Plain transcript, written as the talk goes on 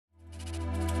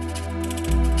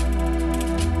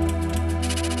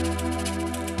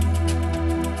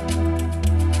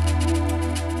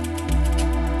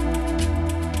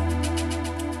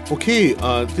Okay,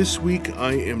 this week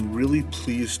I am really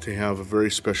pleased to have a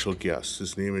very special guest.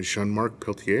 His name is Jean-Marc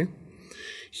Pelletier.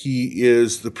 He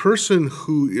is the person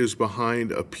who is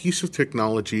behind a piece of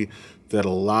technology that a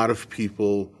lot of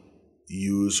people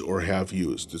use or have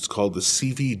used. It's called the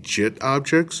cv.jit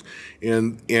objects,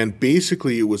 and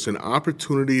basically it was an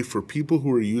opportunity for people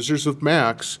who are users of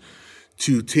Macs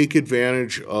to take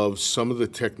advantage of some of the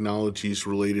technologies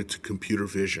related to computer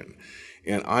vision.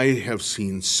 And I have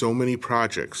seen so many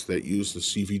projects that use the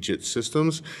cv.jit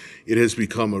systems. It has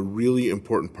become a really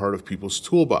important part of people's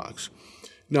toolbox.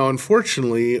 Now,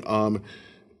 unfortunately,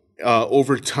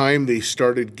 over time, they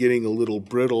started getting a little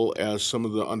brittle as some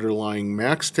of the underlying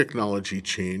Macs technology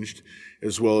changed,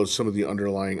 as well as some of the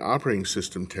underlying operating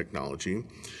system technology.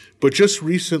 But just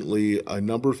recently, a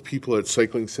number of people at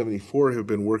Cycling 74 have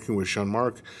been working with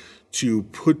Jean-Marc to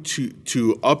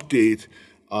update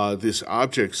this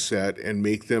object set and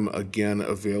make them again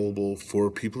available for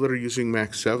people that are using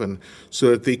Mac 7 so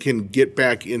that they can get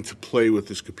back into play with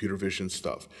this computer vision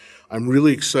stuff. I'm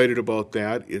really excited about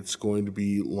that. It's going to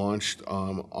be launched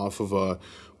off of a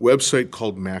website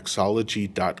called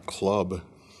maxology.club.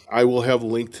 I will have a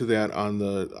link to that on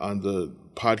the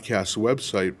podcast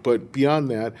website. But beyond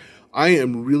that, I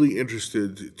am really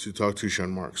interested to talk to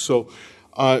Jean-Marc. So,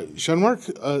 Jean-Marc,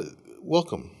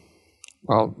 welcome.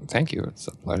 Well, thank you. It's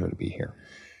a pleasure to be here.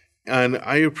 And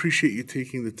I appreciate you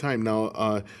taking the time. Now,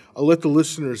 I'll let the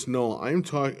listeners know I'm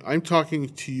talking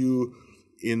to you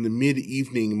in the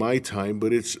mid-evening my time,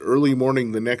 but it's early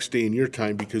morning the next day in your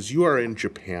time because you are in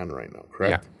Japan right now,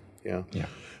 correct? Yeah.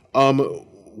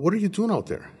 What are you doing out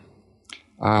there?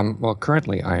 Well,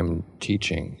 currently I'm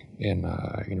teaching in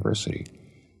university,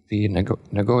 the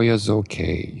Nagoya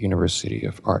Zokei University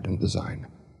of Art and Design.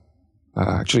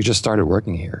 Actually just started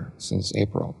working here since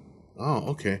April. Oh,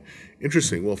 okay.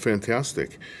 Interesting. Well,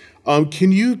 fantastic.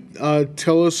 Can you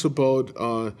tell us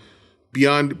about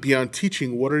beyond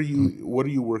teaching, what are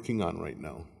you working on right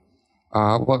now?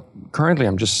 Well, currently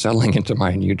I'm just settling into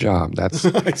my new job. That's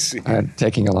I see.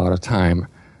 Taking a lot of time,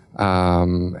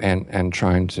 and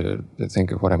trying to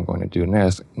think of what I'm going to do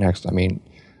next. I mean,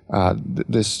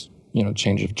 this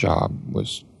change of job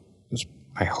was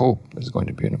I hope is going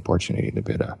to be an opportunity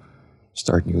to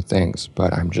start new things,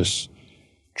 but I'm just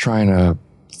trying to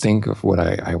think of what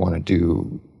I want to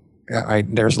do.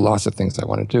 There's lots of things I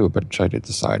want to do, but try to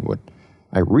decide what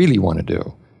I really want to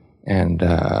do. And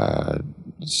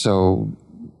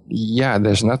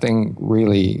there's nothing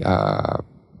really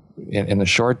in the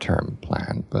short-term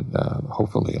plan, but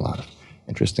hopefully a lot of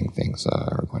interesting things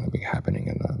are going to be happening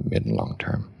in the mid and long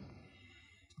term.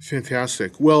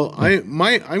 Fantastic. Well,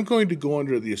 I'm going to go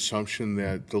under the assumption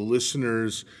that the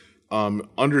listeners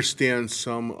understand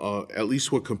some, at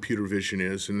least what computer vision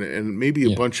is, and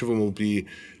maybe a bunch of them will be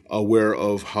aware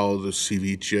of how the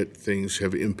cv.jit things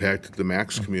have impacted the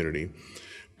Macs community.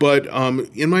 But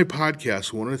in my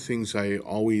podcast, one of the things I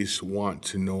always want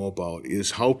to know about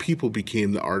is how people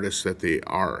became the artists that they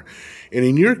are. And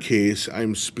in your case,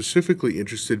 I'm specifically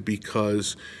interested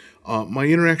because my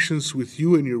interactions with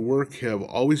you and your work have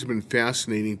always been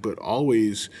fascinating, but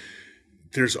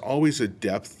there's always a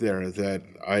depth there that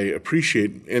I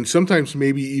appreciate and sometimes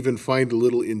maybe even find a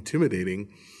little intimidating.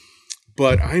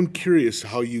 But I'm curious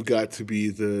how you got to be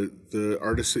the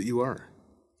artist that you are.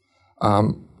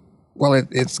 Well,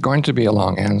 it's going to be a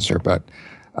long answer, but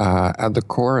at the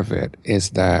core of it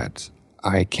is that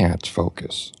I can't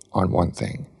focus on one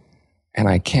thing. And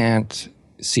I can't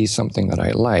see something that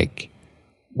I like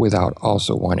without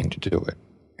also wanting to do it.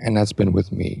 And that's been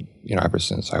with me, ever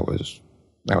since I was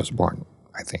born,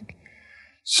 I think.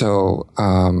 So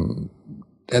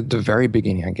at the very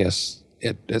beginning, I guess,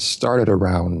 it started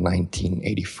around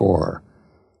 1984.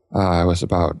 I was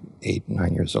about 8,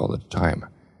 9 years old at the time.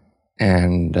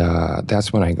 And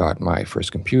that's when I got my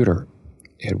first computer.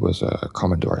 It was a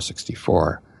Commodore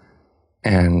 64.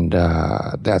 And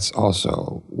that's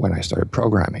also when I started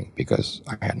programming because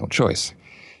I had no choice.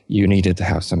 You needed to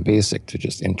have some basic to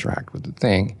just interact with the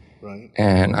thing. Right.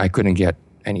 And I couldn't get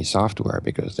any software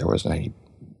because there wasn't any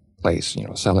place,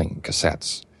 selling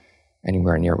cassettes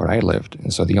anywhere near where I lived.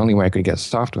 And so the only way I could get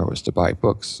software was to buy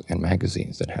books and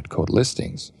magazines that had code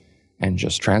listings and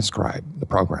just transcribe the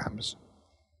programs.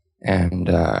 And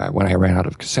when I ran out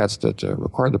of cassettes to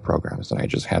record the programs, then I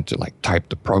just had to type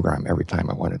the program every time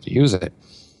I wanted to use it.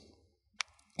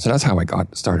 So that's how I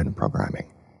got started in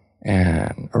programming.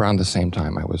 And around the same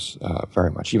time, I was very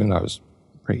much, even though I was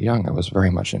pretty young, I was very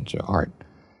much into art.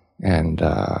 And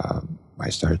I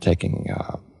started taking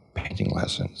painting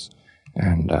lessons.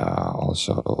 And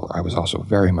I was also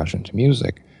very much into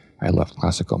music. I loved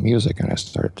classical music, and I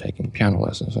started taking piano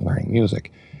lessons and learning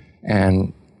music.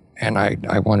 And and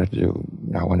I wanted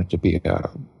to be a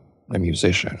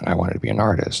musician, and I wanted to be an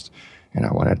artist, and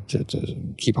I wanted to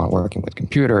keep on working with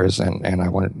computers, and I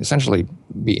wanted to essentially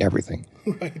be everything.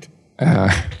 Right.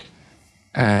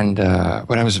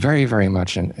 But I was very, very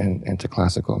much into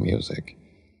classical music.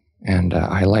 And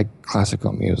I like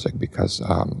classical music because,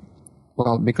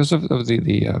 because of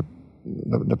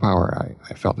the power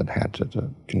I felt it had to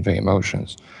convey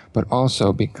emotions, but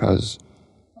also because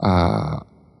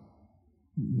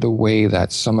the way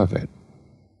that some of it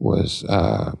was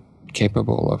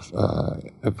capable of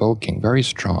evoking very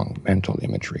strong mental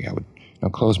imagery. I would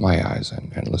close my eyes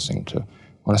and listen to,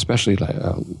 especially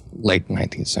late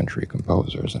 19th century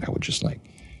composers, and I would just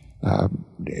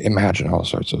imagine all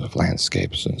sorts of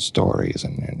landscapes and stories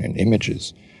and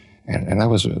images, and that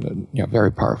was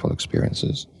very powerful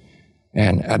experiences.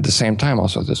 And at the same time,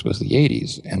 also, this was the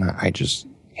 80s, and I just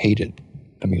hated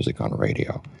the music on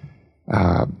radio.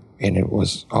 And it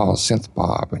was all synth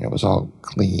pop, and it was all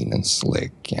clean and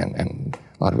slick, and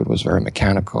a lot of it was very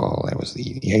mechanical. It was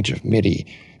the age of MIDI,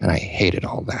 and I hated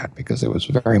all that because it was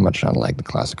very much unlike the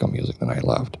classical music that I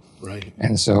loved. Right.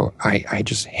 And so I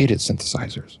just hated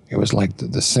synthesizers. It was like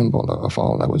the symbol of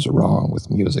all that was wrong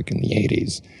with music in the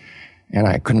 80s. And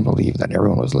I couldn't believe that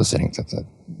everyone was listening to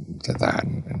that.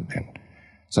 And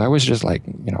so I was just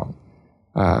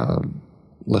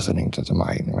listening to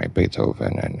my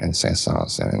Beethoven and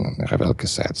Saint-Saëns and Ravel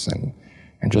cassettes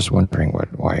and just wondering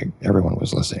why everyone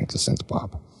was listening to synth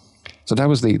pop. So that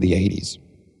was the 80s.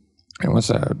 And once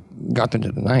I got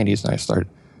into the 90s, and I started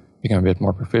becoming a bit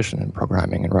more proficient in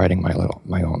programming and writing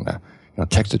my own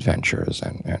text adventures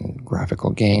and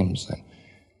graphical games,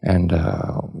 and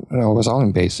it was all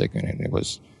in BASIC, and it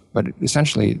was, but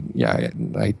essentially, yeah,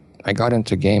 I got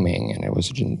into gaming, and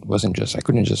wasn't just, I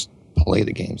couldn't just play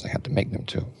the games, I had to make them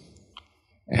too.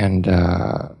 And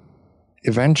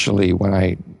eventually, when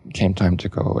I came time to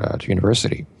go to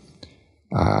university,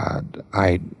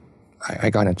 I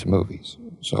got into movies.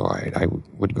 So I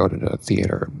would go to the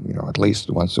theater, at least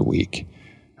once a week.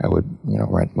 I would,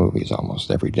 rent movies almost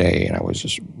every day, and I was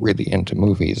just really into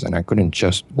movies, and I couldn't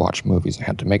just watch movies, I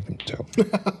had to make them too.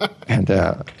 And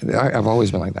I've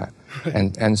always been like that.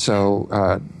 Right. And so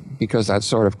because that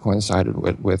sort of coincided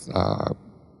with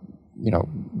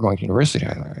going to university,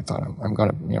 I thought I'm going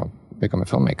to, become a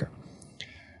filmmaker.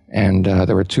 And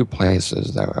there were two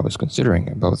places that I was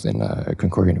considering, both in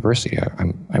Concord University.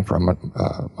 I'm from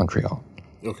Montreal.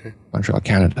 Okay. Montreal,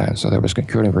 Canada. And so there was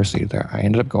Concord University there. I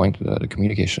ended up going to the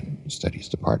communication studies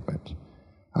department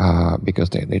because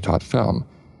they taught film.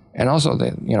 And also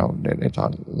they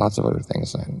taught lots of other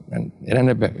things. And it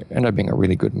ended up being a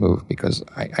really good move because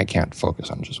I can't focus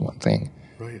on just one thing.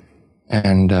 Right.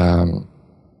 And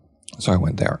so I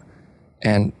went there.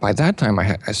 And by that time,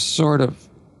 I sort of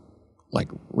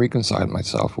reconciled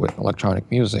myself with electronic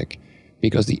music,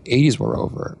 because the 80s were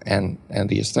over, and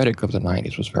the aesthetic of the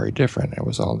 90s was very different. It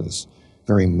was all this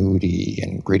very moody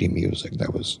and gritty music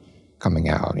that was coming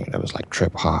out. There was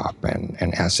trip hop and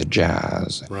acid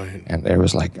jazz. Right. And there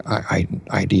was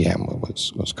IDM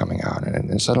was coming out.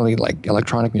 And suddenly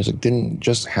electronic music didn't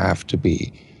just have to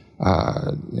be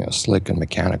slick and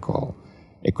mechanical.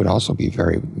 It could also be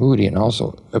very moody and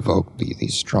also evoke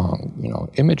these strong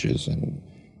images and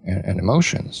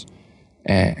emotions.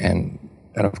 And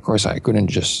of course, I couldn't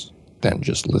just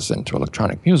listen to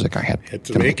electronic music. I had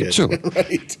to make it too.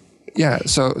 Right. Yeah.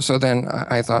 So then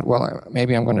I thought, well,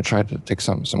 maybe I'm going to try to take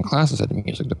some classes at the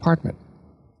music department.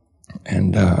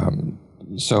 And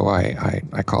so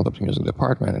I called up the music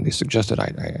department, and they suggested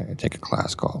I take a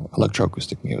class called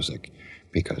electroacoustic music,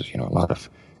 because a lot of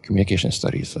communication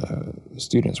studies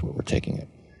students were taking it.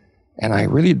 And I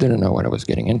really didn't know what I was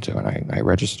getting into, and I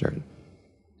registered.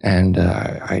 And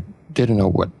I didn't know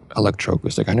what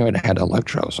electroacoustic. I knew it had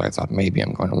electro, so I thought maybe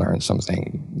I'm going to learn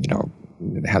something,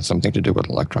 that had something to do with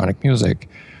electronic music.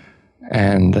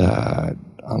 And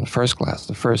on the first class,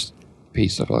 the first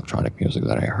piece of electronic music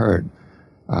that I heard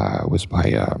was by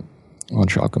a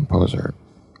Montreal composer,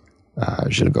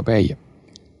 Gilles Gobey.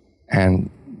 And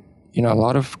a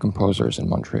lot of composers in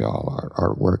Montreal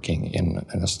are working in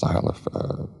a style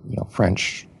of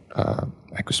French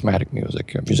acousmatic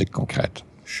music, musique concrète.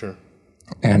 Sure.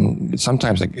 And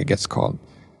sometimes it gets called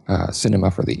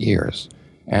cinema for the ears.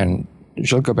 And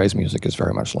Gilles Gobey's music is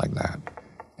very much like that.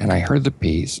 And I heard the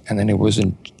piece, and then it was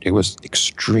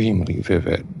extremely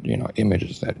vivid,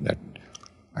 images that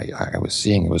I was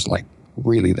seeing. It was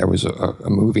really, there was a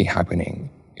movie happening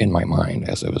in my mind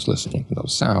as I was listening to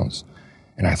those sounds.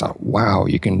 And I thought, wow,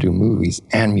 you can do movies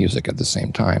and music at the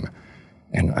same time.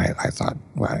 And I thought,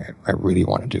 well, I really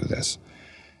want to do this.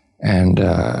 And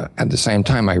at the same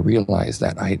time, I realized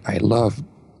that I love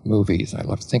movies. I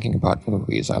loved thinking about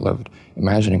movies. I loved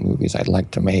imagining movies I'd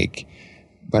like to make,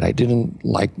 but I didn't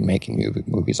like making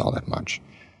movies all that much.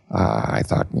 I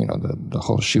thought, the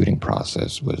whole shooting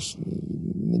process was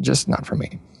just not for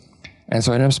me. And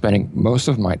so I ended up spending most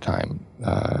of my time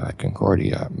at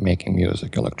Concordia making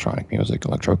music, electronic music,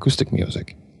 electroacoustic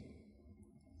music,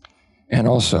 and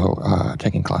also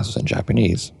taking classes in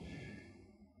Japanese.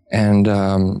 And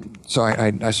so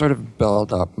I sort of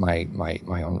built up my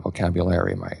own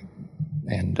vocabulary,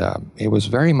 and it was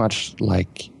very much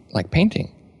like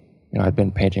painting. I'd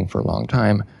been painting for a long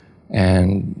time,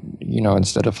 and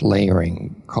instead of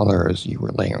layering colors, you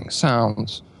were layering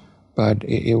sounds, but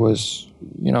it was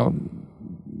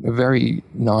a very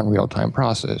non-real-time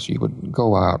process. You would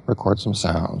go out, record some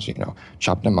sounds,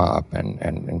 chop them up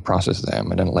and process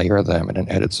them, and then layer them, and then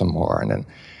edit some more, and then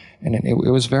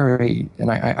it was very,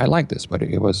 and I like this, but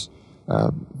it was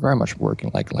very much working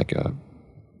like a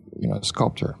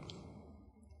sculptor.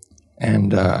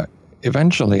 And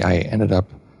eventually I ended up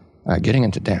getting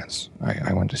into dance.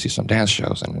 I went to see some dance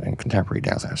shows and contemporary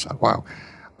dance, and I thought, wow,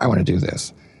 I want to do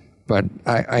this. But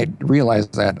I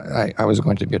realized that I was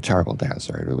going to be a terrible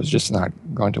dancer. It was just not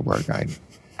going to work.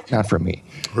 Not for me.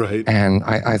 Right. And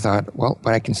I thought, well,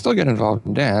 but I can still get involved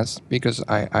in dance because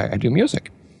I do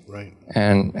music. Right.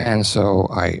 And so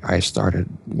I started,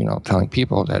 telling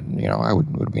people that, I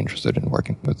would be interested in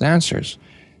working with dancers.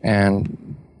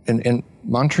 And in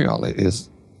Montreal, it is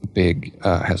big,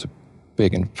 has a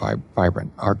big and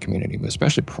vibrant art community,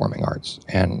 especially performing arts.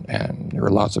 And there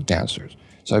are lots of dancers.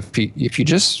 So if you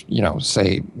just,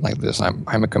 say like this,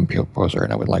 I'm a composer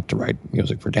and I would like to write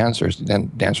music for dancers,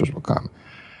 then dancers will come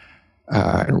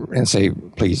and say,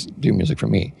 please do music for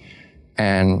me.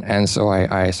 And so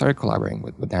I started collaborating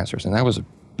with dancers, and that was a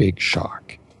big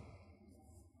shock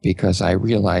because I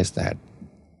realized that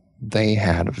they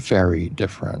had a very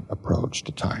different approach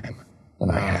to time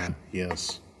than I had.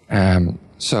 Yes.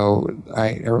 So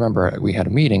I remember we had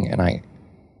a meeting, and I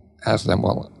asked them,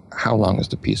 well, how long is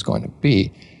the piece going to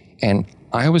be? And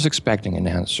I was expecting an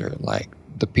answer like,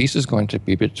 the piece is going to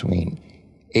be between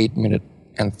 8 minutes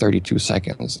and 32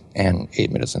 seconds and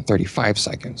 8 minutes and 35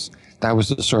 seconds. That was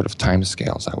the sort of time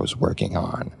scales I was working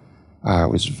on. I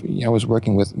was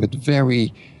working with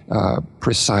very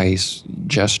precise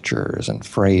gestures and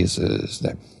phrases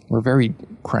that were very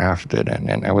crafted,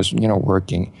 and I was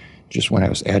working just when I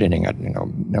was editing at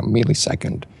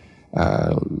millisecond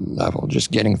level,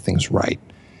 just getting things right.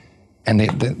 And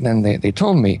then they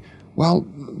told me, well,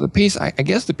 the piece, I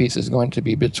guess the piece is going to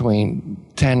be between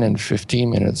 10 and 15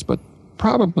 minutes, but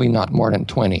probably not more than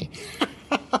 20.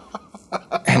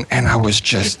 And I was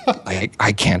just like,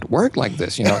 I can't work like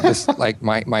this, this, like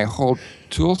my whole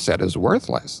tool set is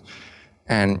worthless.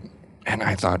 And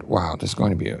I thought, wow, this is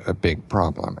going to be a big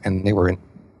problem. And they were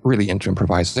really into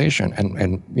improvisation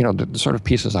and the sort of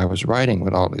pieces I was writing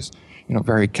with all these,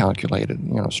 very calculated,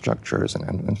 structures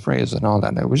and phrases and all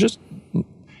that. It was just,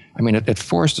 it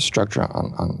forced a structure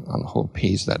on the whole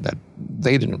piece that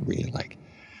they didn't really like.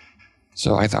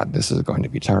 So I thought this is going to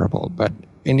be terrible. But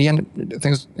in the end,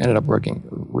 things ended up working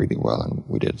really well, and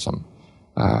we did some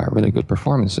really good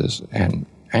performances, and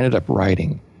I ended up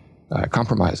writing,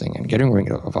 compromising, and getting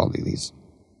rid of all these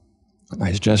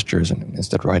nice gestures, and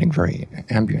instead writing very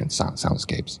ambient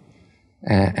soundscapes.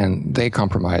 And they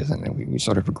compromised, and we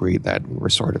sort of agreed that we were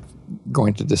sort of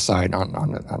going to decide on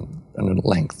a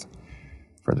length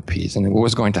for the piece, and what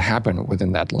was going to happen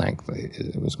within that length,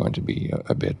 it was going to be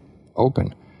a bit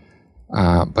open.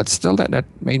 But still, that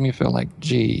made me feel like,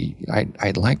 gee,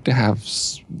 I'd like to have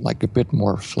like a bit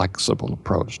more flexible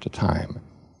approach to time.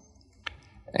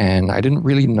 And I didn't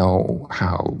really know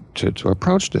how to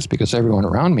approach this because everyone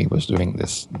around me was doing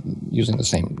this, using the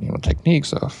same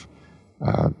techniques of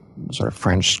sort of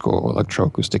French school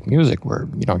electroacoustic music, where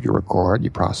you record,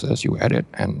 you process, you edit,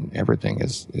 and everything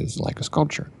is like a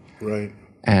sculpture. Right.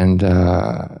 And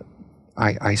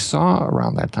I saw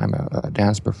around that time a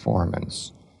dance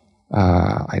performance.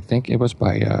 I think it was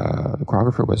by the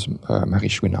choreographer was Marie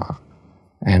Chouinard,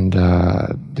 and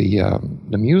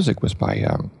the music was by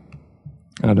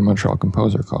another Montreal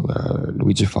composer called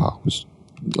Louis Dufort, who's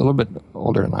a little bit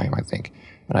older than I am, I think.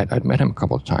 And I'd met him a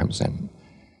couple of times,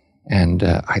 and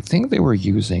I think they were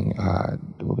using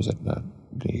what was it,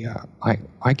 the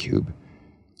iCube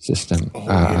system. Oh,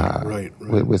 yeah, right.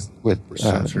 With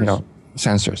sensors.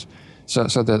 Sensors. So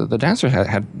the dancers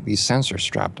had these sensors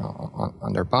strapped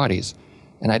on their bodies,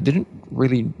 and I didn't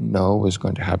really know what was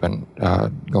going to happen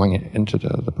going into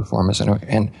the performance.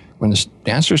 And when the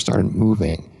dancers started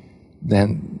moving,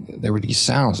 then there were these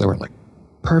sounds that were like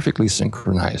perfectly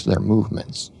synchronized, their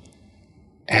movements.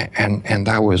 And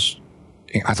that was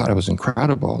I thought it was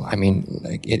incredible. I mean,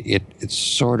 like it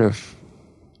sort of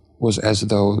was as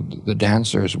though the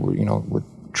dancers were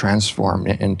transformed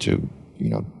into,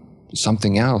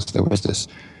 something else. There was this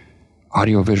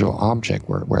audiovisual object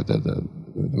where the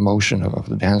motion of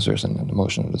the dancers and the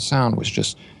motion of the sound was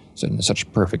just in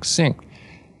such perfect sync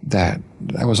that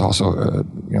was also a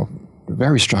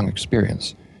very strong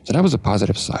experience. So that was a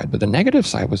positive side. But the negative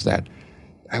side was that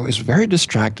I was very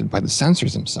distracted by the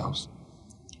sensors themselves,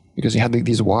 because you had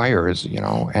these wires,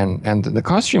 and the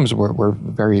costumes were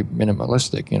very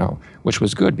minimalistic, which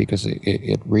was good because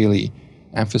it really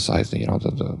emphasized the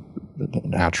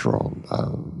natural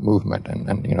movement and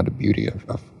the beauty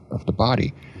of the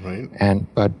body. Right.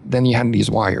 But then you had these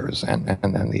wires and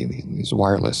then these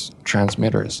wireless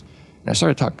transmitters. And I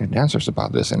started talking to dancers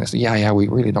about this, and they said, yeah, we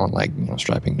really don't like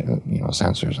strapping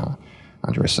sensors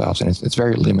onto ourselves, and it's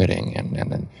very limiting, and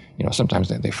then sometimes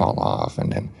they fall off,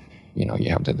 and then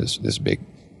you have this big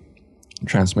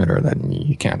transmitter that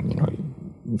you can't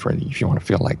if you want to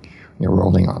feel like you're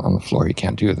rolling on the floor, you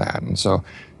can't do that. And so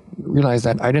realized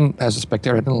that as a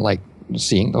spectator, I didn't like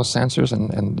seeing those sensors,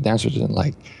 and the dancers didn't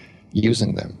like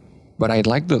using them, but I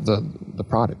liked the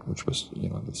product, which was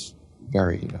this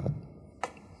very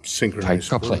synchronized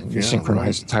tight coupling,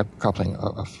 synchronized type coupling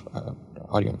of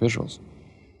audio and visuals.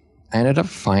 I ended up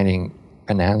finding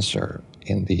an answer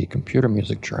in the Computer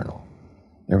Music Journal.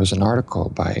 There was an article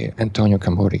by Antonio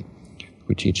Camori,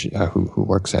 who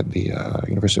works at the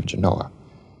University of Genoa,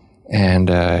 and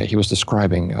he was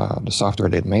describing the software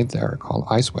they'd made there called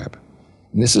IceWeb.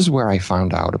 And this is where I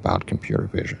found out about computer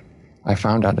vision. I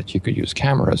found out that you could use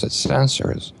cameras as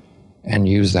sensors and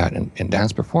use that in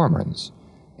dance performance,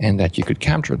 and that you could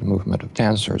capture the movement of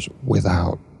dancers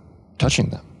without touching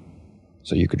them.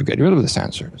 So you could get rid of the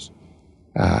sensors.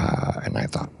 And I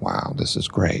thought, wow, this is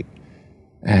great.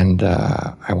 And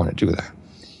I want to do that.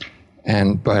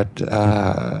 But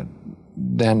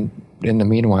then in the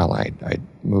meanwhile, I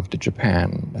moved to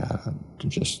Japan to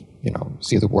just,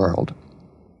 see the world.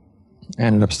 I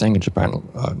ended up staying in Japan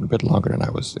a bit longer than I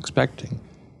was expecting.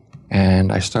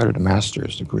 And I started a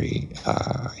master's degree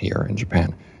here in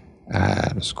Japan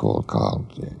at a school called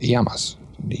IAMAS,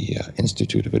 the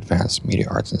Institute of Advanced Media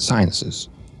Arts and Sciences.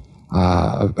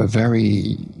 A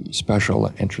very special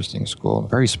and interesting school,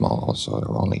 very small also. There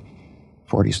were only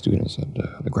 40 students at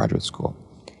the graduate school.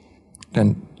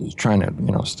 Then trying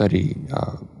to study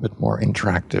a bit more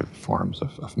interactive forms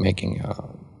of making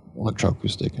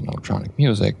electroacoustic and electronic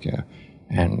music,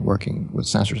 and working with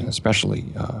sensors and especially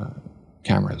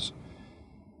cameras.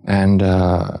 And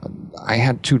I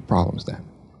had two problems then.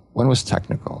 One was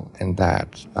technical, in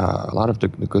that a lot of the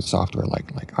good software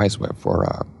like IceWeb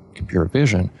for computer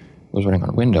vision was running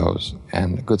on Windows,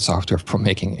 and the good software for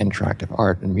making interactive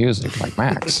art and music like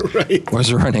Max right.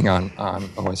 was running on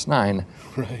OS 9.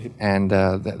 Right. And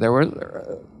there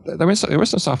was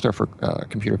some software for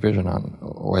computer vision on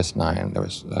OS 9. There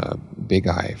was Big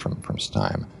Eye from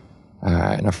STIME.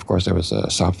 And of course there was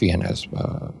SoftVNS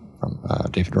from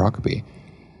David Rockaby.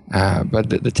 But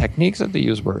the techniques that they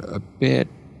used were a bit,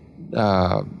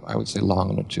 I would say,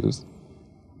 long in the tooth.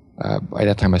 By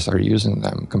that time I started using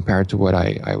them compared to what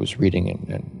I was reading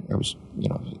and I was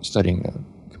studying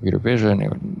computer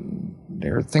vision.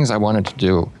 There were things I wanted to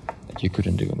do that you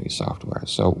couldn't do in these software.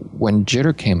 So when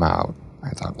Jitter came out, I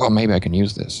thought, well, maybe I can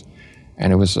use this.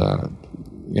 And it was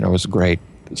it was a great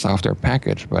software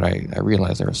package, but I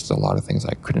realized there were still a lot of things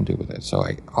I couldn't do with it. So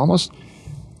I almost,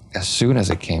 as soon as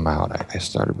it came out, I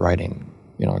started writing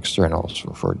externals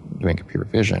for doing computer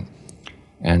vision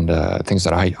and things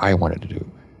that I wanted to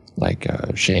do, like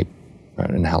shape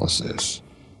analysis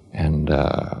and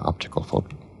optical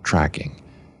photo tracking,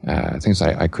 things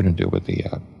that I couldn't do with the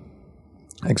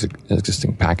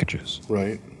existing packages.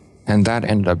 Right. And that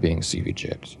ended up being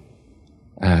cv.jit.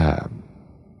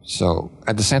 So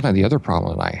at the same time, the other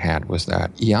problem that I had was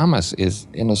that Iamas is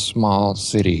in a small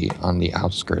city on the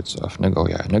outskirts of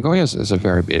Nagoya. Nagoya is a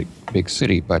very big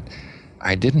city, but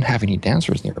I didn't have any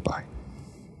dancers nearby.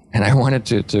 And I wanted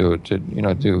to do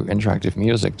interactive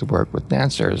music to work with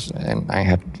dancers, and I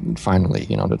had finally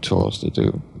the tools to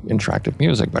do interactive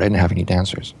music, but I didn't have any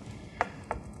dancers,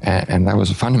 and that was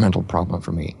a fundamental problem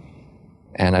for me.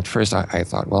 And at first I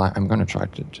thought, well, I'm going to try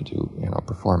to do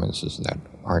performances that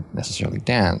aren't necessarily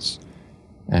dance,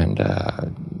 and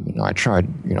I tried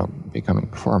becoming a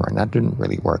performer, and that didn't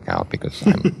really work out because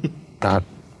I'm not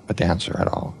a dancer at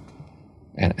all.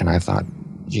 And I thought,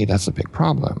 gee, that's a big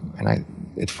problem, and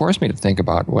it forced me to think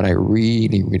about what I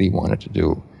really, really wanted to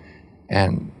do.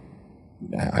 And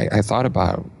I thought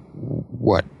about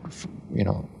what,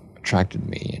 attracted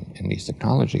me in these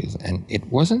technologies. And it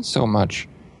wasn't so much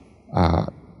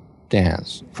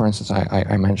dance. For instance,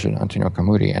 I mentioned Antonio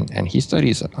Camuri, and he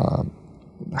studies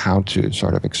how to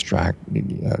sort of extract,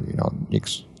 the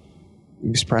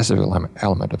expressive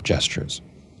element of gestures.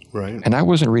 Right. And that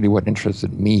wasn't really what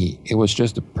interested me. It was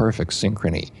just the perfect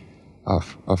synchrony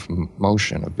of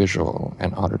motion, of visual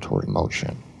and auditory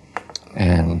motion.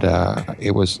 And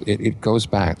it goes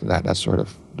back to that sort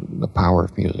of the power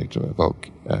of music to evoke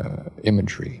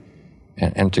imagery,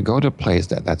 and to go to a place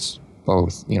that's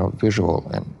both visual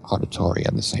and auditory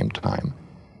at the same time.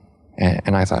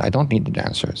 And I thought, I don't need the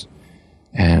dancers,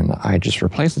 and I just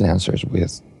replaced the dancers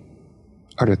with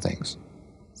other things.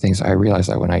 Things I realized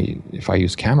that if I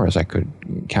use cameras, I could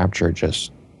capture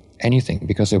just anything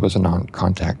because it was a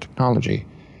non-contact technology.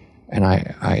 And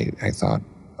I thought,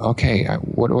 okay,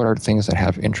 what are things that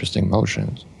have interesting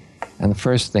motions? And the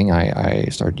first thing I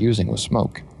started using was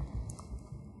smoke.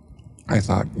 I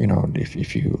thought,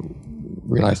 if you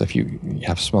realize if you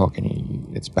have smoke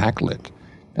and it's backlit,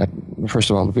 that first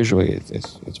of all, visually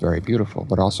it's very beautiful,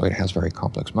 but also it has very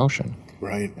complex motion,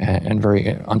 Right. and very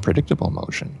unpredictable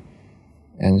motion.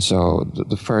 And so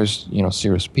the first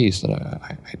serious piece that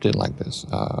I did like this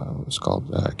was called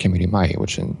Kimiri Mai,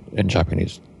 which in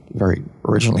Japanese very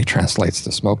originally translates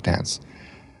to smoke dance.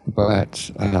 But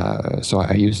so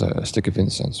I used a stick of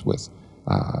incense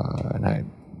and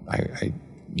I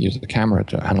used the camera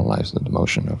to analyze the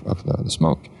motion of the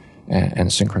smoke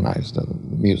and synchronize the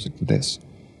music to this.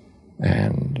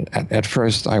 And at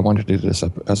first I wanted to do this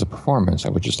as a performance. I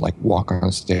would just like walk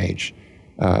on stage,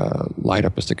 light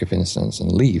up a stick of incense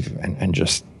and leave, and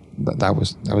just that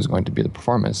was going to be the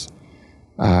performance.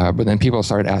 But then people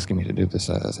started asking me to do this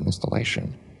as an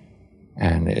installation,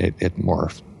 and it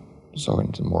morphed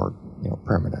into more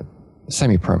permanent,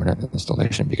 semi-permanent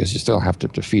installation, because you still have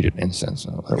to feed it incense,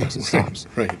 otherwise it stops.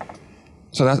 Right.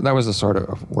 So that was the sort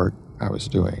of work I was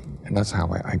doing, and that's how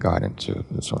I got into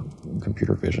the sort of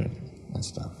computer vision and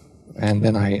stuff. And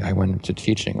then I went into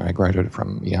teaching. I graduated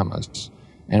from IAMAS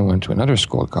and went to another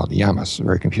school called IAMAS,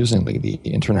 very confusingly, the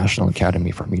International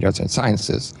Academy for Media and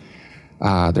Sciences.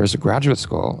 There's a graduate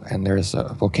school and there's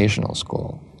a vocational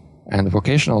school. And the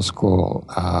vocational school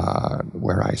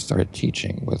where I started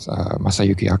teaching with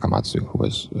Masayuki Akamatsu, who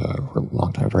was for a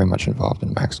long time very much involved in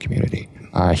the Max community.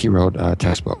 He wrote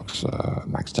textbooks,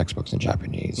 Max textbooks in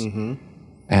Japanese. Mm-hmm.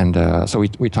 And so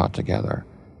we taught together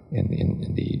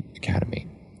in the academy.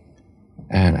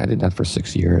 And I did that for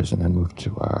 6 years and then moved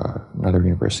to another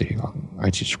university,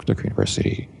 Aichi Shukutoku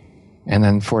University. And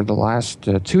then for the last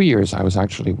 2 years, I was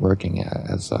actually working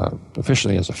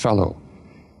officially as a fellow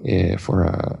for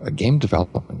a game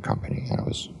development company. I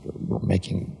was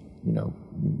making,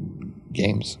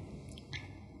 games.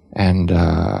 And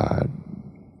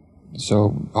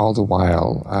so all the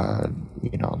while,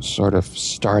 sort of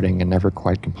starting and never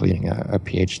quite completing a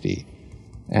PhD.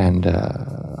 And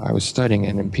I was studying,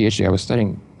 and in PhD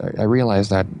I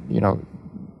realized that,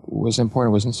 what was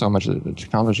important wasn't so much the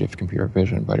technology of computer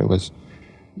vision, but it was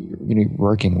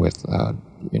working with,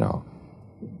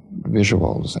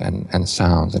 visuals and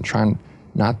sounds, and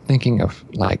not thinking of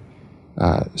like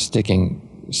sticking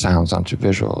sounds onto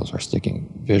visuals or sticking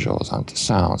visuals onto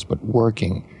sounds, but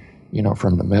working,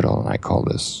 from the middle. And I call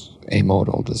this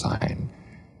amodal design.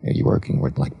 You're working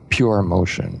with like pure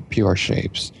motion, pure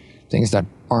shapes, things that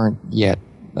aren't yet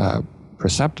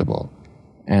perceptible,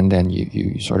 and then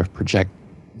you sort of project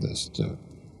this to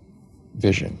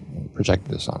vision and project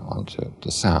this onto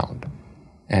the sound.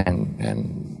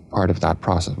 And part of that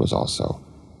process was also,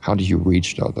 how do you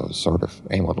reach those sort of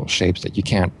amodal shapes that you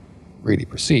can't really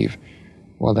perceive?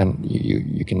 Well, then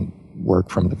you can work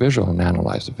from the visual and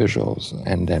analyze the visuals,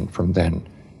 and then from then,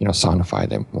 sonify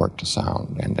them, work to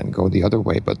sound, and then go the other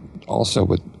way, but also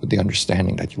with the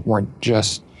understanding that you weren't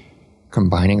just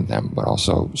combining them, but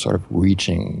also sort of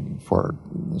reaching for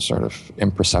sort of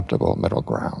imperceptible middle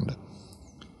ground.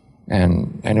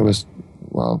 And it was,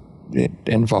 it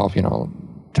involved,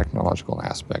 technological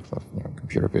aspect of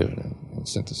computer vision and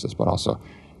synthesis, but also,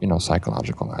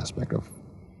 psychological aspect of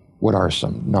what are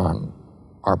some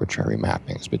non-arbitrary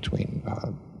mappings between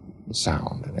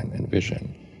sound and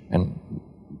vision and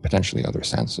potentially other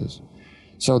senses.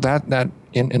 So that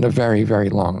in a very, very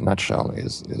long nutshell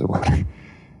is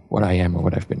what I am and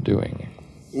what I've been doing.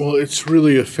 Well, it's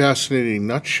really a fascinating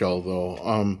nutshell,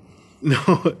 though.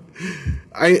 No,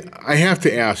 I have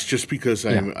to ask, just because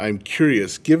I'm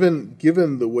curious. Given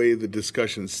the way the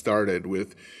discussion started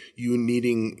with you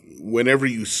needing, whenever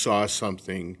you saw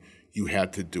something, you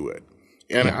had to do it,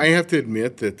 and I have to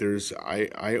admit that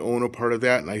I own a part of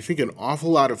that, and I think an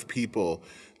awful lot of people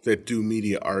that do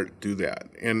media art do that.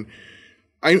 And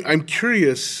I'm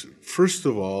curious, first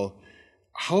of all,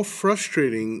 how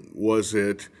frustrating was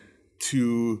it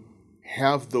to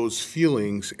have those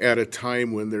feelings at a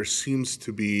time when there seems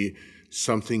to be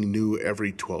something new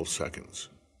every 12 seconds?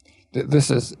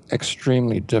 This is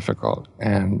extremely difficult,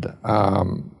 and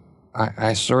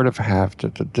I sort of have to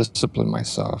discipline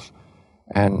myself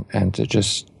and to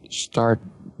just start,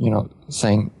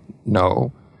 saying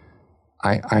no.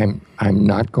 I'm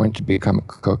not going to become a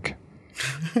cook,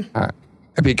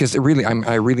 because I really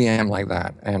am like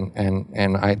that, and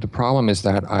the problem is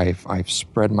that I've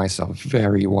spread myself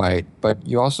very wide, but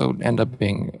you also end up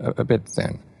being a bit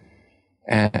thin,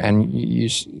 and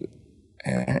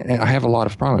and I have a lot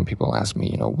of problem. People ask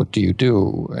me, what do you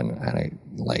do, and I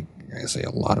say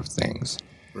a lot of things.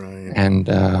 Right. And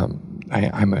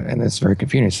and it's very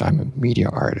confusing. So I'm a media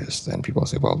artist, and people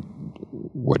say, well,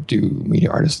 what do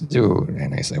media artists do?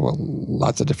 And I say, well,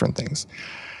 lots of different things.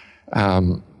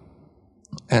 And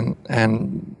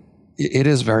it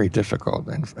is very difficult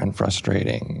and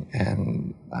frustrating.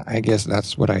 And I guess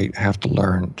that's what I have to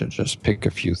learn, to just pick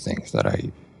a few things that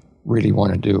I really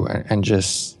want to do and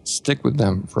just stick with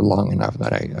them for long enough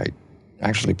that I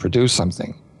actually produce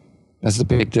something. That's the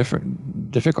big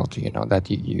difficulty, that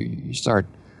you start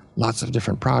lots of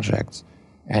different projects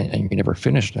and you never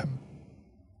finish them.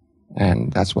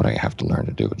 And that's what I have to learn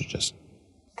to do, to just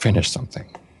finish something.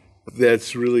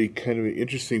 That's really kind of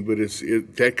interesting, but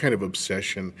that kind of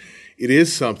obsession, it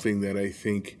is something that I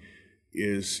think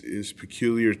is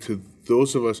peculiar to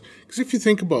those of us. Because if you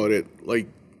think about it, like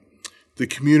the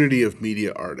community of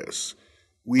media artists,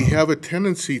 we have a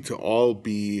tendency to all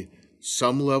be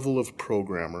some level of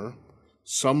programmer,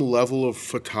 some level of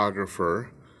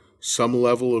photographer, some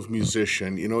level of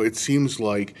musician. It seems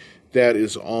like that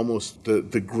is almost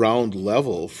the ground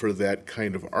level for that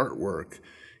kind of artwork.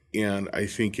 And I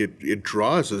think it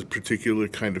draws a particular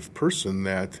kind of person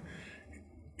that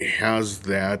has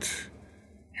that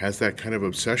kind of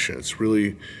obsession. It's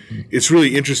really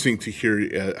interesting to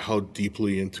hear how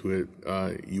deeply into it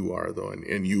you are, though,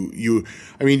 and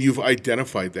you've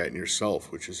identified that in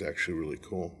yourself, which is actually really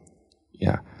cool.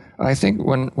 Yeah, I think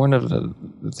one of the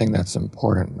thing that's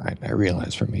important, I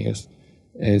realize for me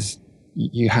is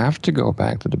you have to go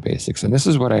back to the basics, and this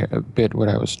is what I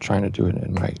was trying to do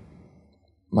in my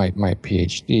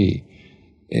PhD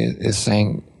is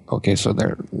saying, okay, so there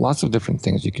are lots of different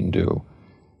things you can do,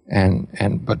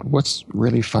 but what's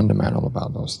really fundamental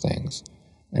about those things,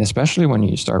 and especially when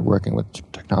you start working with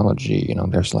technology,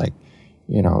 there's the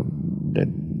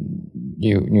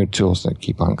new tools that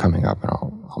keep on coming up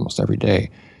almost every day.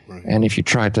 Right. And if you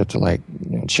try to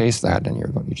chase that, then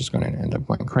you're just going to end up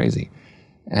going crazy.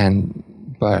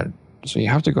 But so you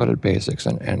have to go to the basics,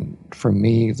 and for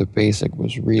me, the basic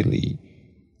was really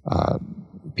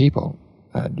people,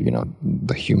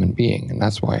 the human being, and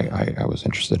that's why I was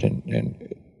interested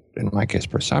in my case,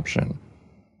 perception,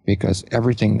 because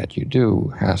everything that you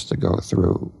do has to go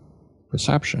through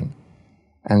perception.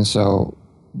 And so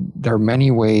there are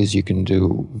many ways you can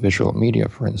do visual media,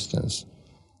 for instance,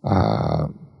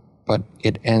 but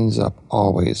it ends up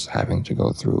always having to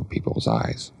go through people's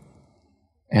eyes.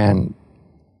 And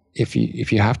if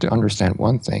you have to understand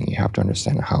one thing, you have to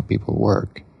understand how people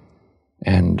work,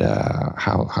 and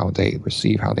how they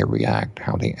receive, how they react,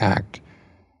 how they act,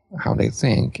 how they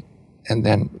think. And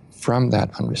then from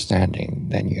that understanding,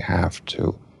 then you have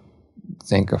to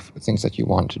think of things that you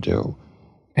want to do.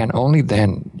 And only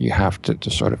then you have to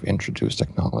sort of introduce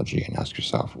technology and ask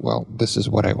yourself, well, this is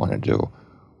what I want to do.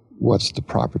 What's the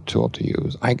proper tool to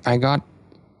use? I got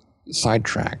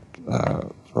sidetracked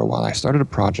for a while. I started a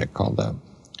project called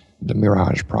the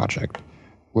Mirage Project,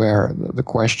 where the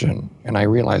question, and I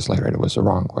realized later it was the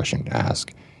wrong question to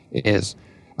ask, is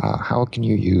how can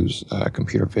you use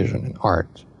computer vision in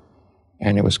art?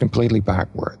 And it was completely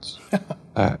backwards.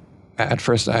 At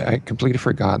first, I completely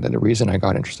forgot that the reason I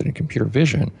got interested in computer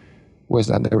vision was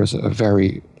that there was a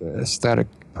very aesthetic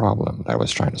problem that I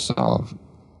was trying to solve,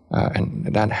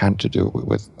 and that had to do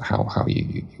with how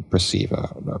you perceive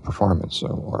a performance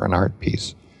or an art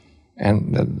piece.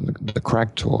 And the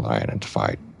correct tool I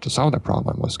identified to solve that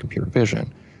problem was computer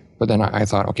vision. But then I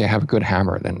thought, okay, I have a good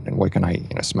hammer, then what can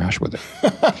I smash with it?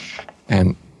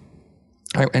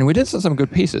 and we did some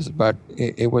good pieces, but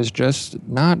it was just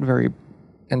not very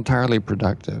entirely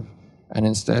productive. And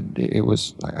instead,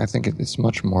 I think it's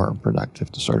much more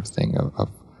productive to sort of think of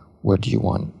what do you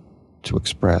want to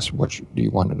express, what do you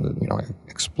want to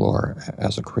explore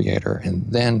as a creator, and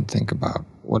then think about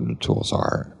what the tools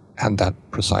are at that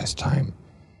precise time,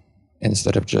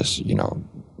 instead of just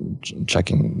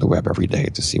checking the web every day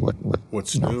to see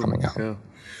what's new, coming out. Yeah.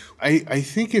 I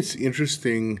think it's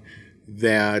interesting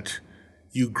that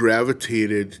you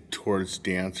gravitated towards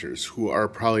dancers who are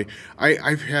probably,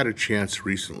 I've had a chance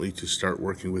recently to start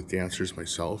working with dancers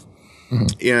myself.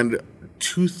 And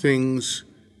two things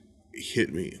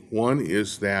hit me. One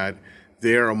is that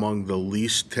they're among the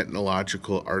least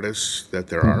technological artists that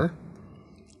there are.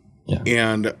 Yeah.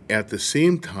 And at the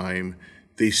same time,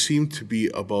 they seem to be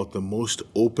about the most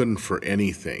open for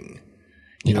anything.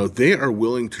 You know, they are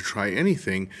willing to try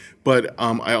anything. But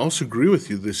I also agree with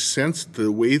you.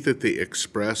 The way that they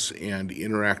express and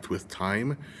interact with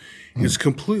time is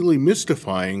completely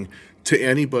mystifying to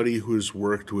anybody who's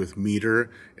worked with meter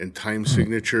and time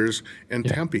signatures and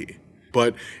tempi.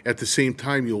 But at the same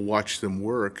time, you'll watch them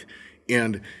work,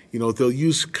 and they'll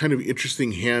use kind of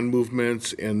interesting hand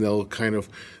movements, and they'll kind of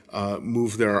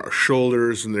move their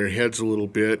shoulders and their heads a little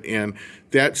bit, and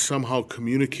that somehow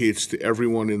communicates to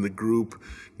everyone in the group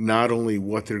not only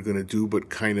what they're going to do, but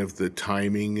kind of the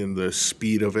timing and the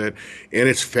speed of it. And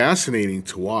it's fascinating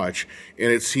to watch,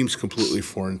 and it seems completely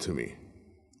foreign to me.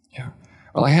 Yeah.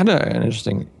 Well, I had an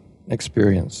interesting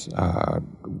experience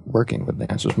working with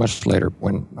dancers much later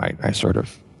when I sort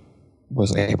of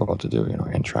was able to do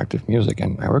interactive music,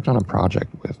 and I worked on a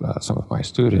project with some of my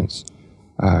students.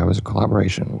 It was a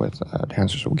collaboration with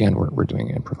dancers. Again, we're doing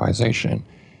improvisation.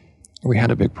 We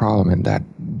had a big problem in that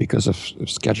because of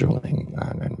scheduling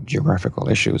and geographical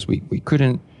issues, we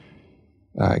couldn't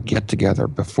get together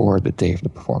before the day of the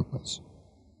performance.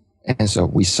 And so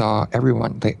we saw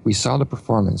we saw the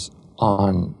performance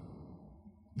on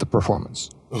the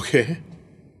performance. Okay.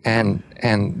 And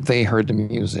they heard the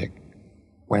music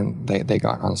when they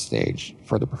got on stage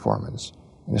for the performance.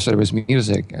 And so there was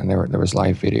music, and there was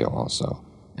live video also.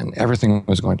 And everything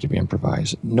was going to be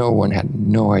improvised. No one had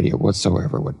no idea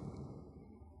whatsoever what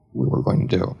we were going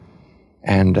to do.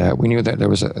 And we knew that there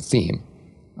was a theme.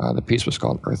 The piece was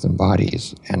called Earth and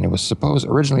Bodies, and it was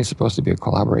originally supposed to be a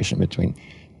collaboration between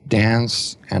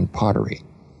dance and pottery.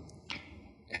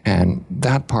 And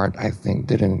that part, I think,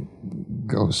 didn't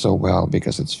go so well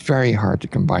because it's very hard to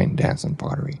combine dance and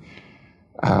pottery.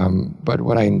 But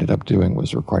what I ended up doing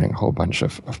was recording a whole bunch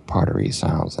of pottery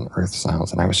sounds and earth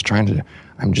sounds, and I'm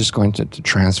just going to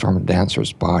transform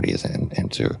dancers' bodies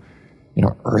into,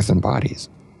 earth and bodies,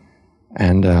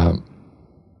 and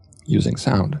using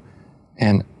sound.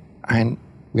 And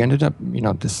we ended up,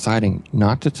 deciding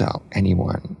not to tell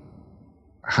anyone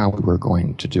how we were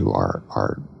going to do our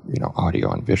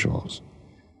audio and visuals.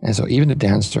 And so even the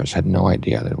dancers had no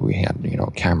idea that we had,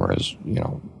 cameras,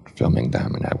 filming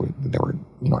them, and that they were,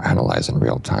 analyzed in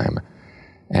real time.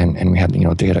 And we had,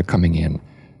 data coming in,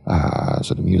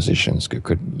 so the musicians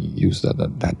could use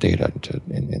that data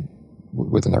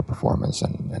within their performance,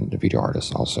 and the video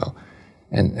artists also.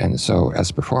 And so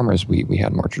as performers, we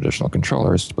had more traditional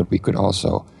controllers, but we could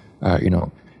also,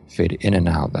 fade in and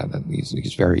out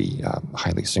these very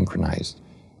highly synchronized,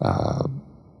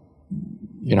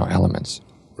 elements.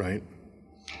 Right.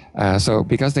 So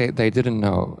because they didn't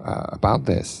know about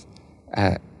this,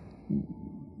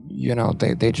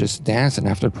 they just danced, and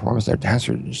after the performance, their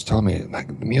dancer just told me,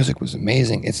 like, the music was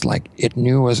amazing. It's like it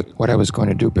knew what I was going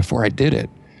to do before I did it.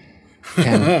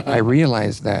 And I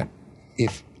realized that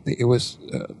if it was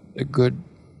a good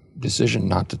decision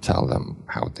not to tell them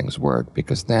how things work,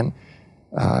 because then,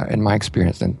 in my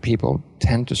experience, then people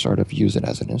tend to sort of use it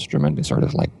as an instrument. They sort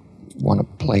of like want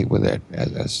to play with it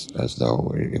as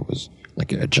though it was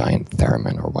like a giant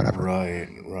theremin or whatever. Right.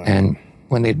 And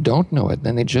when they don't know it,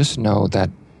 then they just know that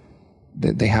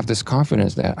they have this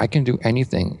confidence that I can do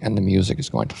anything and the music is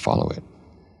going to follow it.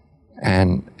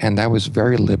 And that was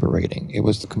very liberating. It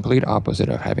was the complete opposite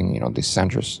of having, these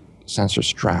sensors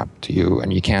strapped to you,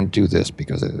 and you can't do this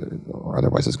because or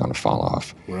otherwise it's going to fall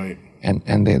off. Right.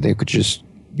 And they could just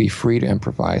be free to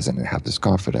improvise and have this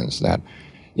confidence that,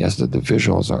 yes, the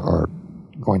visuals are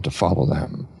going to follow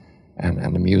them,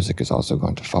 and the music is also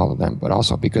going to follow them, but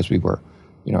also because we were,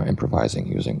 improvising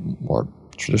using more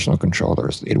traditional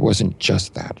controllers, it wasn't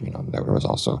just that, there was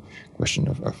also a question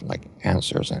of like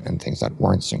answers and things that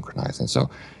weren't synchronized. And so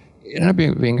it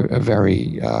ended up being a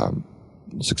very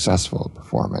successful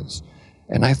performance.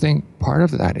 And I think part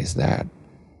of that is that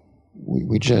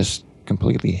we just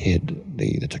completely hid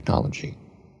the technology.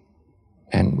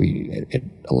 And it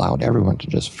allowed everyone to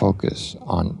just focus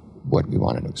on what we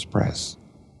wanted to express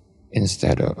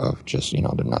instead of just,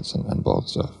 the nuts and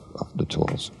bolts of the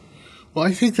tools. Well,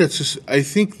 I think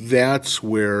that's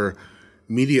where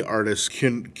media artists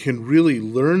can really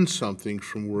learn something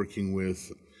from working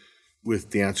with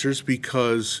dancers,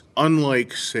 because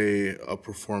unlike, say, a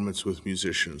performance with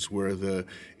musicians where the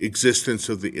existence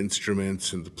of the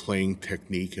instruments and the playing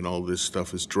technique and all this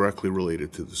stuff is directly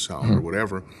related to the sound or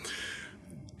whatever,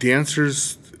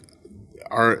 dancers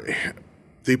are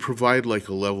they provide like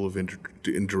a level of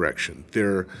indirection.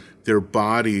 Their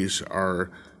bodies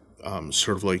are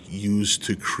sort of like used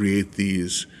to create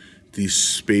these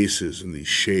spaces and these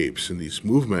shapes and these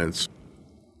movements.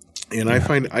 And I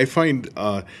find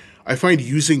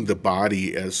using the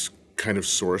body as kind of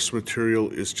source material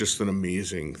is just an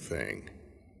amazing thing.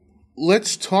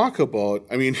 Let's talk about,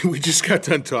 I mean, we just got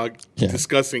done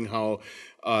discussing how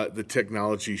the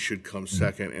technology should come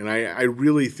second. And I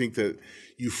really think that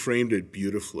you framed it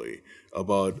beautifully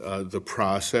about the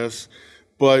process.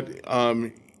 But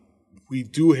we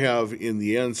do have, in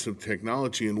the end, some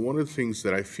technology. And one of the things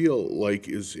that I feel like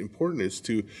is important is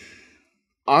to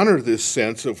honor this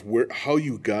sense of how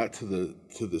you got to the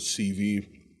CV,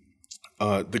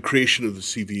 the creation of the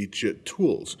cv.jit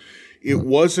tools. It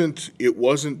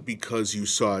wasn't because you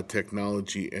saw a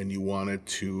technology and you wanted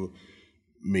to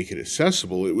make it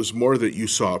accessible. It was more that you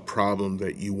saw a problem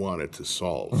that you wanted to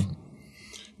solve.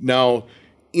 Now,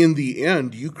 in the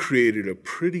end, you created a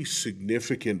pretty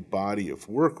significant body of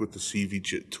work with the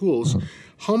cv.jit tools.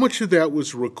 How much of that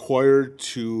was required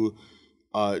to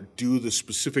do the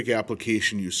specific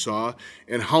application you saw,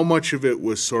 and how much of it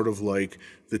was sort of like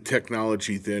the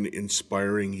technology then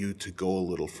inspiring you to go a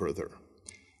little further?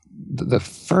 The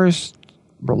first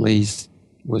release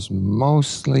was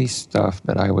mostly stuff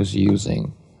that I was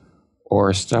using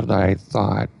or stuff that I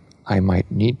thought I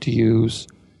might need to use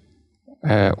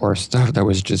or stuff that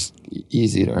was just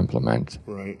easy to implement.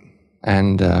 Right.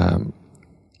 And,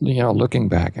 looking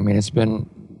back, I mean, it's been,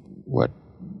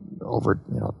 over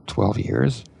 12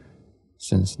 years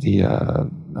since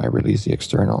I released the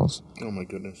externals. Oh my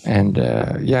goodness. And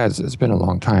it's been a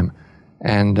long time.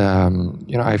 And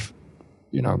I've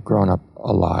grown up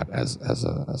a lot as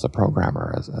a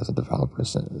programmer, as a developer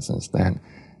since then.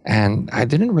 And I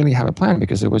didn't really have a plan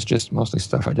because it was just mostly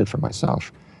stuff I did for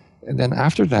myself. And then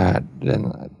after that,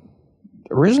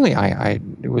 originally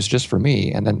it was just for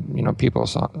me. And then people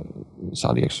saw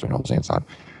the externals and thought,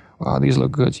 wow, these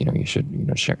look good. You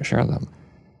should share them.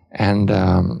 And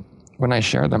when I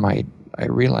shared them, I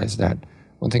realized that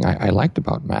one thing I liked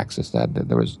about Max is that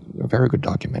there was a very good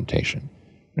documentation.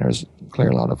 There's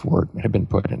clearly a lot of work that had been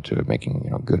put into making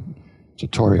good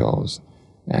tutorials,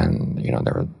 and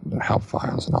there were help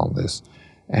files and all this.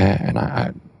 And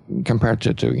I compared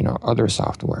to other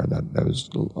software that was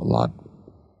a lot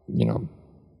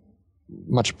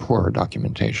much poorer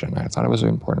documentation. I thought it was an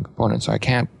important component. So I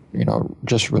can't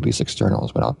just release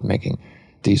externals without making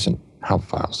decent help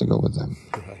files to go with them.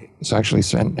 Right. So I actually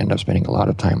end up spending a lot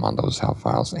of time on those help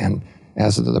files. And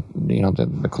as the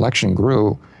collection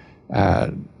grew,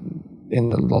 in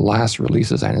the last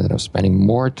releases, I ended up spending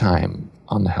more time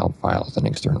on the help files than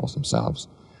externals themselves.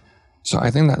 So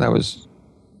I think that was,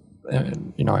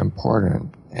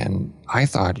 important. And I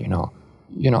thought,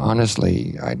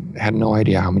 honestly, I had no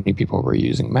idea how many people were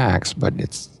using Max, but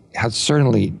it had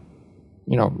certainly,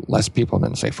 less people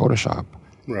than, say, Photoshop.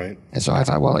 Right. And so I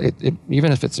thought, well,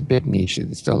 even if it's a bit niche,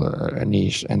 it's still a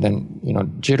niche. And then,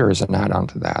 Jitter is an add-on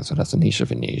to that, so that's a niche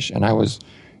of a niche. And I was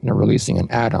releasing an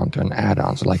add-on to an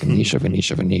add-on, so like a niche of a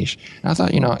niche of a niche. And I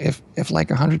thought, if like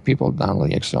 100 people download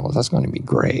the externals, that's going to be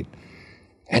great.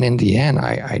 And in the end,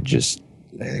 I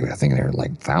think there were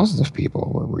like thousands of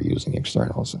people were using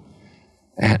externals.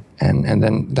 And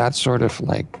then that sort of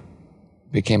like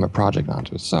became a project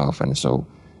unto itself. And so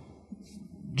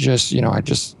I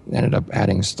just ended up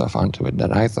adding stuff onto it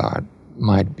that I thought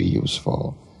might be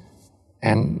useful.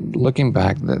 And looking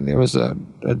back, there was a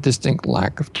distinct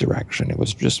lack of direction. It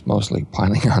was just mostly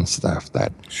piling on stuff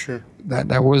that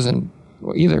wasn't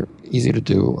either easy to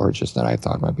do or just that I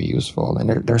thought might be useful.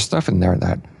 And there's stuff in there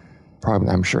that probably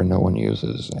I'm sure no one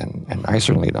uses, and I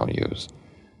certainly don't use.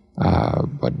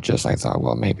 But just I thought,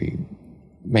 well, maybe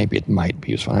it might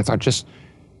be useful. And I thought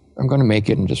I'm going to make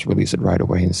it and just release it right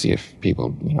away and see if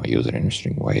people use it in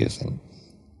interesting ways.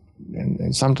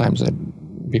 And sometimes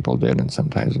people did, and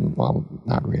sometimes, well,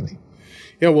 not really.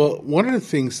 Yeah, well, one of the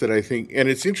things that I think, and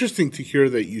it's interesting to hear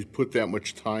that you put that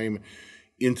much time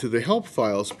into the help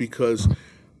files, because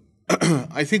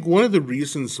I think one of the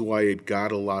reasons why it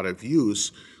got a lot of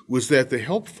use was that the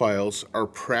help files are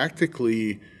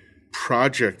practically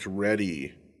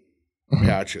project-ready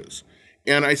patches.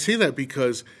 And I say that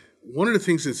because one of the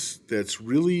things that's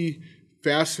really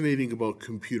fascinating about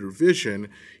computer vision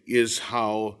is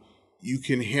how you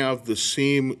can have the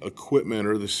same equipment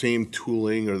or the same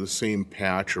tooling or the same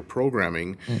patch or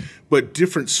programming, but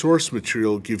different source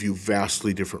material give you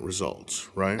vastly different results,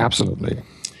 right? Absolutely.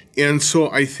 And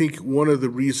so I think one of the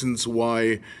reasons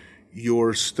why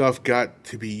your stuff got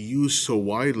to be used so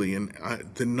widely, and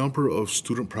the number of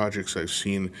student projects I've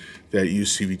seen that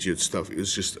use cv.jit stuff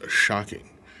is just shocking.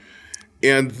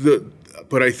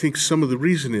 But I think some of the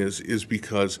reason is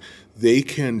because they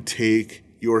can take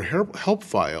your help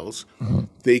files,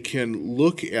 they can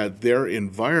look at their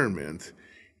environment,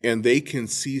 and they can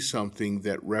see something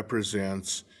that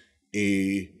represents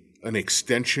an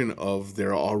extension of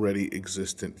their already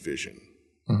existent vision,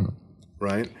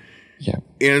 right? Yeah.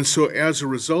 And so as a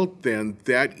result, then,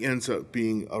 that ends up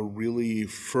being a really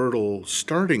fertile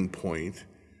starting point,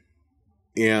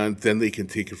 and then they can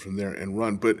take it from there and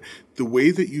run. But the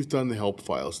way that you've done the help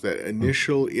files, that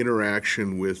initial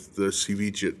interaction with the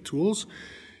cv.jit tools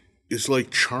is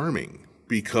like charming,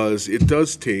 because it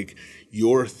does take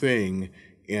your thing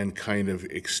and kind of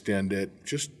extend it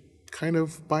just kind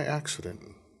of by accident.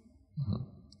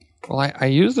 Well, I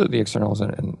use the externals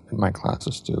in my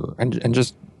classes too. And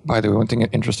just, by the way, one thing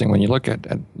interesting, when you look at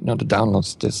the download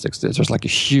statistics, there's like a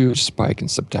huge spike in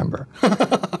September.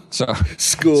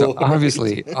 So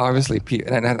obviously,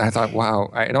 and I thought, wow,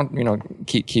 I don't,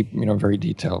 keep very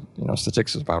detailed,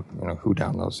 statistics about, who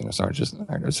downloads, so I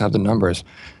just have the numbers.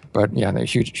 But yeah,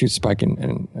 there's a huge spike in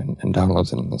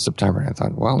downloads in September. And I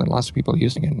thought, well, there are lots of people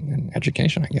using it in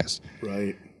education, I guess.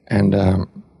 Right. And,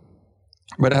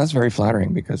 but that's very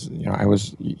flattering, because, I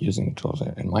was using the tools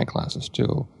in my classes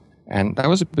too. And that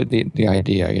was a bit the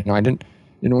idea. I didn't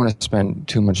want to spend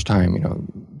too much time,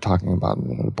 talking about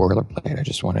the boilerplate. I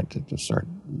just wanted to start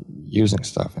using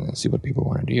stuff and see what people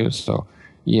wanted to use. So,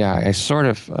 yeah, I sort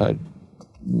of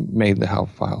made the help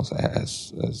files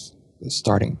as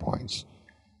starting points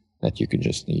that you could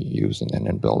just use and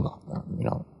then build,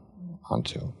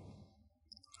 onto.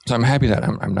 So I'm happy that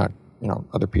I'm not,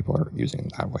 other people are using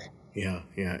it that way. Yeah,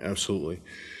 absolutely.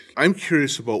 I'm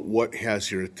curious about what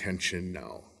has your attention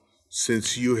now.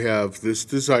 Since you have this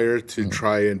desire to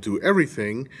try and do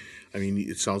everything, I mean,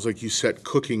 it sounds like you set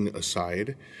cooking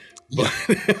aside,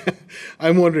 but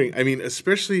I'm wondering,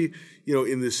 especially,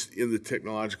 in the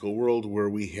technological world where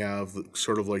we have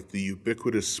sort of like the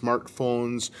ubiquitous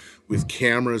smartphones with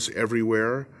cameras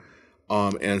everywhere,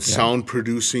 and sound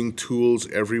producing tools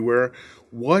everywhere.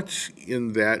 What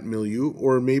in that milieu,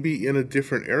 or maybe in a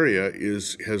different area,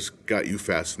 has got you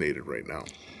fascinated right now?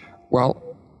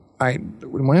 Well,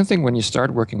 one of the things, when you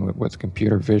start working with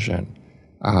computer vision,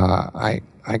 I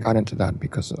got into that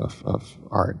because of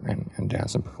art and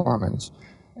dance and performance,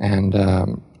 and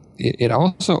it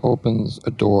also opens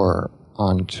a door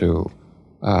onto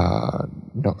a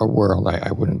world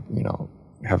I wouldn't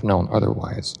have known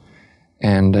otherwise.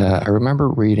 And I remember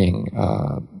reading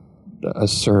a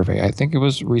survey. I think it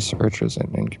was researchers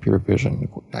in computer vision.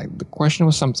 The question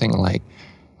was something like,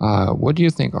 what do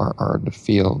you think are the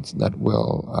fields that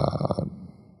will,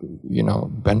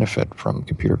 benefit from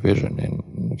computer vision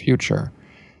in the future?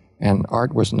 And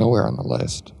art was nowhere on the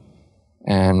list.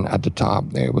 And at the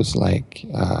top, there was like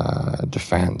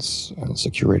defense and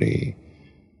security.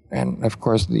 And of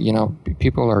course,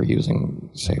 people are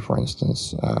using, say, for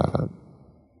instance,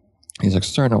 these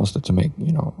externals to make,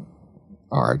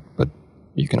 art, but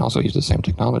you can also use the same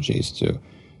technologies to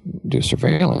do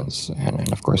surveillance, and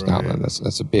of course now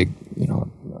that's a big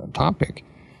topic.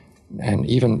 And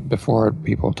even before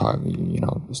people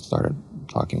started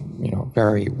talking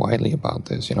very widely about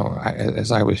this,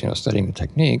 as I was studying the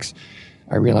techniques,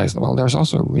 I realized, well, there's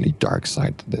also a really dark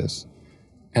side to this,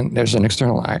 and there's an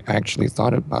external I actually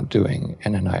thought about doing,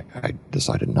 and then I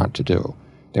decided not to do.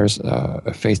 There's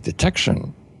a face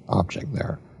detection object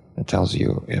there that tells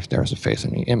you if there's a face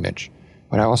in the image.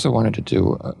 But I also wanted to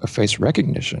do a face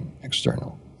recognition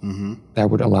external that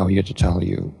would allow you to tell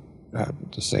you,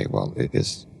 to say, well, it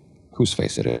is whose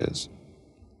face it is.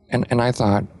 And I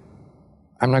thought,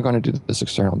 I'm not going to do this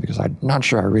external because I'm not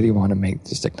sure I really want to make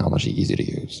this technology easy to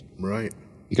use. Right.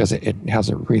 Because it has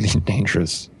a really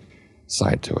dangerous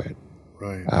side to it.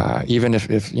 Right. Even if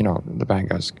the bad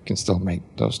guys can still make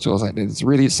those tools, it's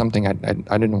really something I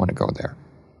didn't want to go there,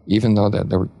 even though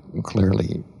there were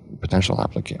clearly potential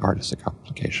artistic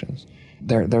applications.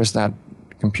 There's that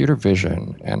computer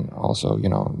vision and also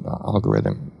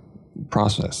algorithm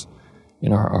process,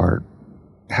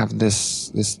 have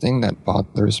this thing that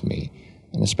bothers me,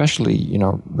 and especially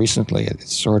recently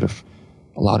it's sort of,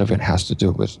 a lot of it has to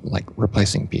do with like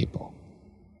replacing people,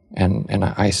 and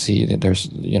I see that there's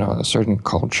a certain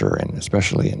culture, and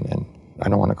especially in I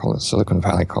don't want to call it Silicon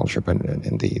Valley culture, but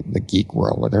in the geek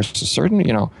world, where there's a certain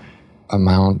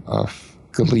amount of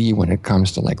glee when it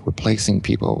comes to like replacing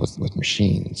people with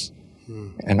machines.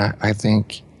 And I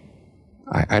think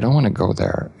I don't want to go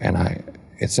there, and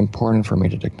it's important for me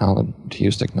to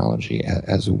use technology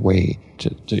as a way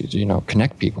to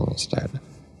connect people instead,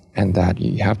 and that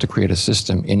you have to create a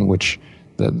system in which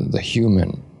the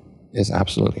human is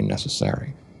absolutely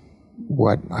necessary.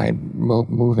 What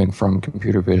moving from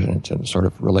computer vision to sort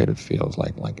of related fields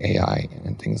like AI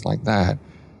and things like that,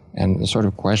 and the sort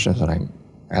of questions that I'm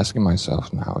asking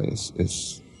myself now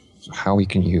is how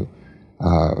can you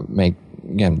make,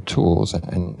 again, tools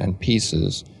and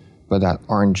pieces, but that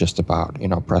aren't just about,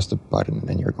 press the button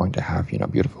and you're going to have,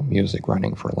 beautiful music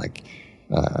running for like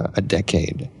a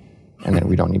decade, and then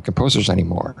we don't need composers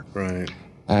anymore. Right.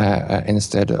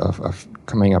 Instead of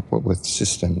coming up with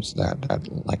systems that,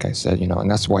 like I said,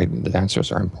 and that's why the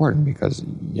dancers are important, because,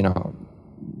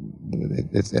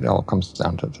 it all comes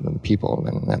down to the people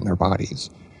and their bodies.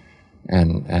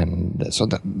 And so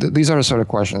these are the sort of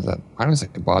questions that I don't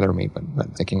think bother me, but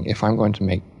thinking, if I'm going to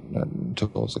make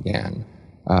tools again,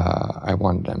 I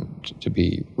want them to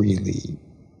be really,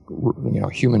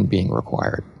 human being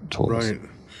required tools. Right.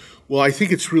 Well, I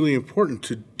think it's really important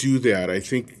to do that. I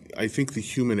think the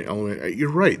human element,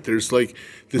 you're right. There's like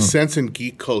the sense in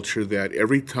geek culture that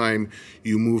every time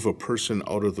you move a person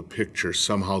out of the picture,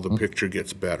 somehow the picture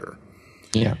gets better.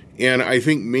 Yeah. And I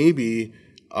think maybe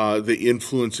the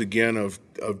influence again of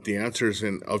dancers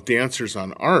and of dancers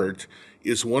on art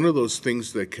is one of those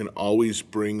things that can always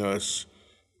bring us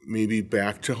maybe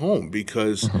back to home,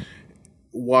 because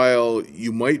while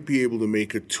you might be able to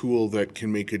make a tool that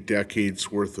can make a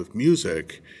decade's worth of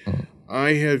music,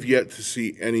 I have yet to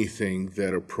see anything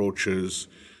that approaches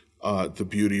the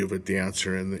beauty of a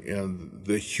dancer and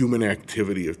the human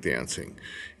activity of dancing.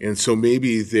 And so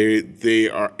maybe they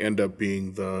end up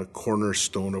being the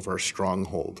cornerstone of our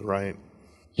stronghold, right?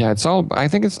 Yeah, I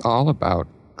think it's all about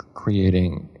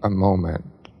creating a moment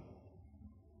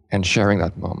and sharing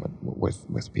that moment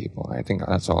with people. I think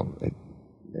that's all it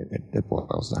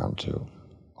boils down to,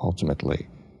 ultimately.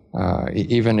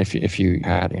 Even if you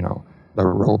had, the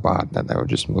robot that would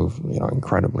just move,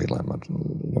 incredibly,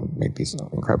 make these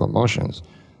incredible motions,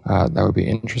 that would be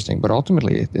interesting. But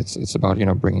ultimately, it's about,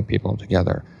 bringing people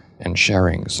together and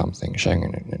sharing something, sharing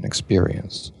an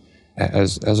experience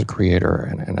as a creator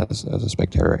and as a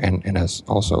spectator, and as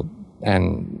also,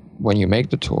 and when you make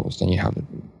the tools, then you have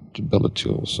to build the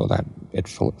tools so that it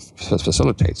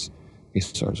facilitates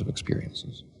these sorts of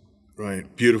experiences.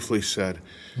 Right. Beautifully said.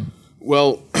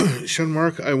 Well,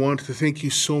 Jean-Marc, I want to thank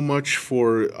you so much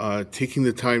for taking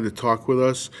the time to talk with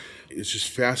us. It's just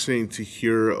fascinating to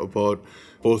hear about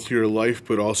both your life,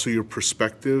 but also your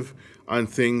perspective on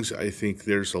things. I think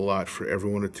there's a lot for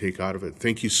everyone to take out of it.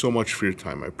 Thank you so much for your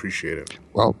time. I appreciate it.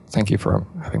 Well, thank you for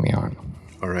having me on.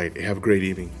 All right. Have a great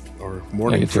evening or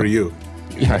morning for you.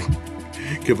 Yeah.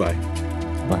 Goodbye.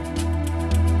 Bye.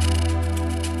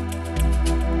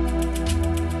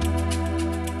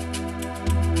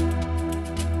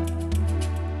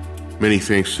 Many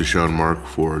thanks to Jean-Marc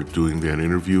for doing that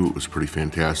interview. It was pretty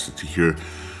fantastic to hear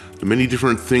the many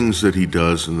different things that he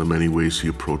does and the many ways he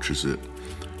approaches it.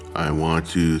 I want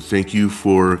to thank you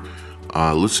for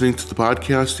listening to the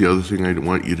podcast. The other thing I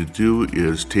want you to do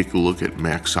is take a look at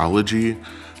Maxology.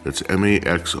 That's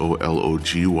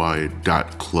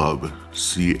maxology.club,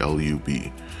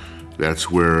 CLUB.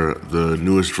 That's where the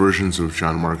newest versions of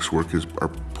Jean-Marc's work are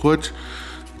put.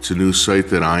 It's a new site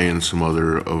that I and some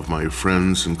other of my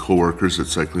friends and coworkers at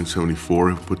Cycling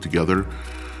 74 have put together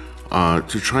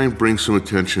to try and bring some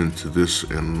attention to this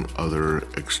and other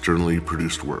externally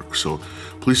produced work. So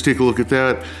please take a look at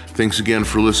that. Thanks again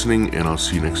for listening, and I'll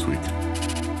see you next week.